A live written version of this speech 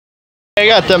I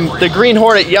got the Green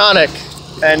Hornet Yannick,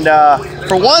 and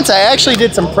for once I actually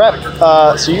did some prep,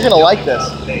 so you're gonna like this.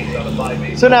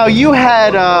 So now you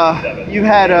had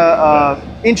a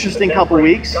interesting couple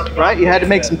weeks, right? You had to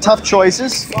make some tough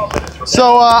choices.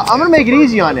 So I'm gonna make it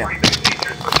easy on you.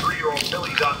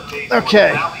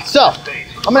 Okay, so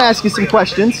I'm gonna ask you some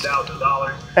questions,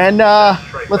 and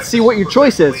let's see what your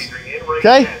choice is.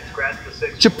 Okay?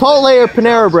 Chipotle or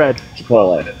Panera Bread?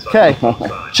 Chipotle. Okay.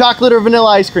 Chocolate or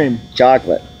vanilla ice cream?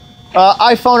 Chocolate.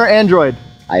 iPhone or Android?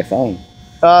 iPhone.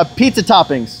 Pizza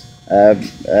toppings?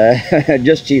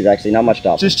 Just cheese, actually, not much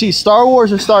toppings. Just cheese. Star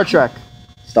Wars or Star Trek?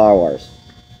 Star Wars.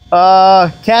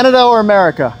 Canada or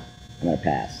America? I'm gonna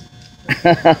pass.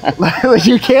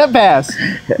 You can't pass.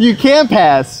 You can't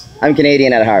pass. I'm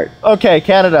Canadian at heart. Okay,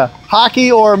 Canada.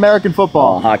 Hockey or American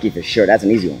football? Oh, hockey for sure. That's an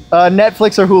easy one.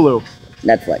 Netflix or Hulu?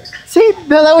 Netflix. See,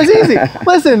 that was easy.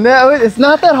 Listen, it's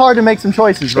not that hard to make some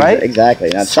choices, right?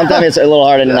 Exactly. Sometimes it's a little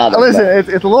harder than others. Listen,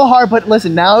 it's a little hard, but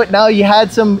listen, now you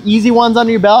had some easy ones under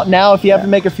your belt. Now, if you have to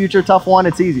make a future tough one,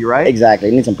 it's easy, right? Exactly.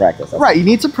 You need some practice. Right. You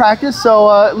need some practice.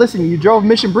 So, listen, you drove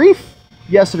Mission Brief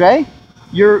yesterday.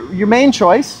 Your main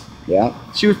choice. Yeah.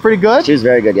 She was pretty good. She was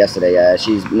very good yesterday.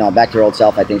 She's back to her old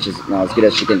self. I think she's as good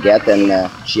as she can get, and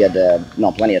she had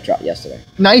plenty of trot yesterday.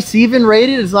 Nice, even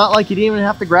rated. It's not like you didn't even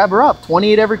have to grab her up.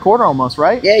 28 every quarter, almost,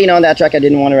 right? Yeah, on that track, I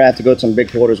didn't want her to have to go to some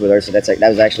big quarters with her, so that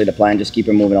was actually the plan. Just keep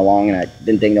her moving along, and I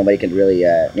didn't think nobody could really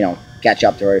catch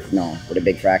up to her with a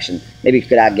big fraction. Maybe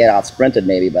could get out sprinted,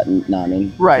 maybe, but no, I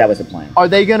mean, right. That was the plan. Are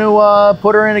they going to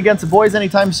put her in against the boys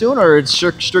anytime soon, or it's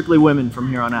strictly women from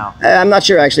here on out? I'm not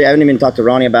sure, actually. I haven't even talked to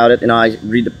Ronnie about it. I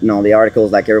read the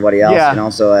articles like everybody else. Yeah.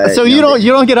 So you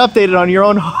don't get updated on your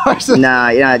own horse. Nah,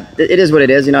 it is what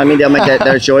it is. I mean, they'll make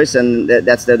their choice, and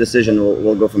that's their decision.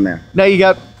 We'll go from there. Now you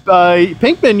got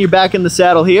Pinkman. You're back in the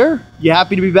saddle here. You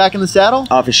happy to be back in the saddle?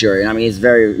 Oh, for sure. I mean,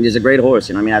 he's a great horse.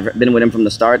 I mean, I've been with him from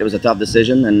the start. It was a tough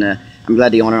decision, and I'm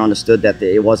glad the owner understood that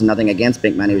it wasn't nothing against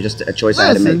Pinkman. It was just a choice I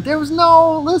had to make. There was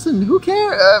who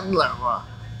cares?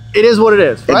 It is what it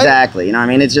is, right? Exactly. I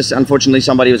mean, it's just unfortunately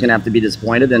somebody was going to have to be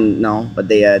disappointed, and but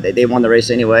they won the race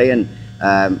anyway, and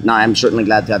I'm certainly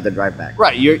glad to have the drive back.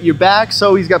 Right. You're back,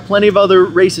 so he's got plenty of other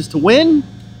races to win,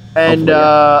 and you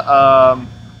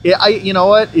know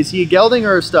what? Is he a gelding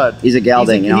or a stud? He's a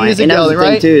gelding. He's a gelding,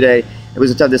 right? Too, it was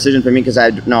a tough decision for me because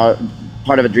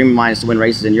part of a dream of mine is to win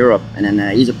races in Europe, and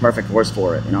then he's a perfect horse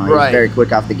for it. He's very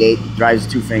quick off the gate, drives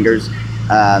 2 fingers.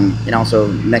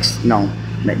 So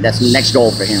that's next goal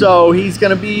for him. So he's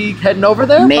going to be heading over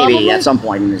there? Maybe probably? at some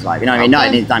point in his life. Not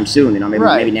anytime soon.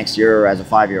 Maybe next year or as a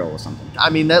 5-year-old or something.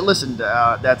 I mean, that's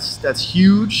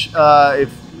huge.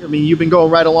 You've been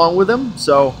going right along with him,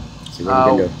 so see what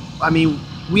we can do. I mean,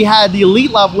 we had the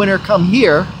Elite Lap winner come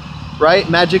here, right?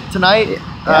 Magic tonight.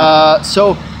 Yeah.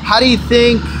 So how do you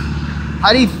think?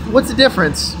 What's the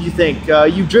difference? You think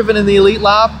you've driven in the Elite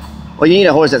Lap? Well, you need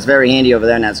a horse that's very handy over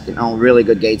there, and that's really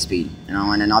good gate speed.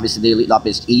 And then obviously the Elite Lap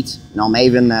is Eats.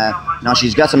 Maven,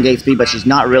 she's got some gate speed, but she's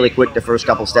not really quick the first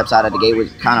couple steps out of the gate,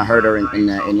 which kind of hurt her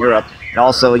in Europe. And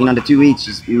also, the 2 Eats,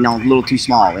 she's a little too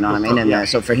small. You know what I mean? And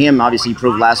so for him, obviously, he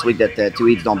proved last week that the 2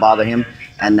 Eats don't bother him,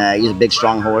 and he's a big,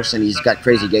 strong horse, and he's got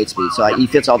crazy gate speed. So he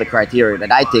fits all the criteria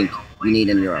that I think you need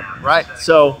in Europe. Right.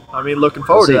 So looking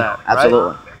forward to that.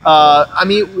 Absolutely.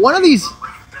 Right? One of these.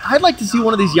 I'd like to see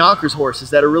one of these Yonkers horses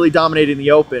that are really dominating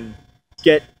the Open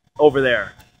get over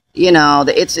there.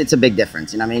 It's a big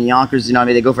difference. Yonkers,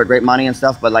 they go for great money and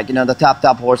stuff, but the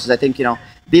top horses, I think,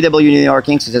 BW New York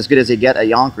Kings is as good as they get at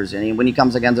Yonkers. And when he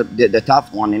comes against the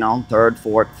tough one, 3rd,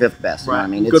 4th, 5th best. Right.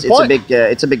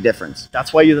 It's a big difference.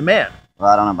 That's why you're the man. Well,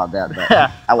 I don't know about that, but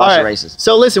I watch the races.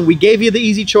 So listen, we gave you the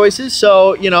easy choices,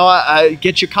 so I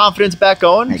get your confidence back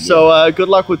going. Good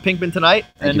luck with Pinkman tonight.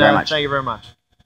 Thank you very much. Thank you very much.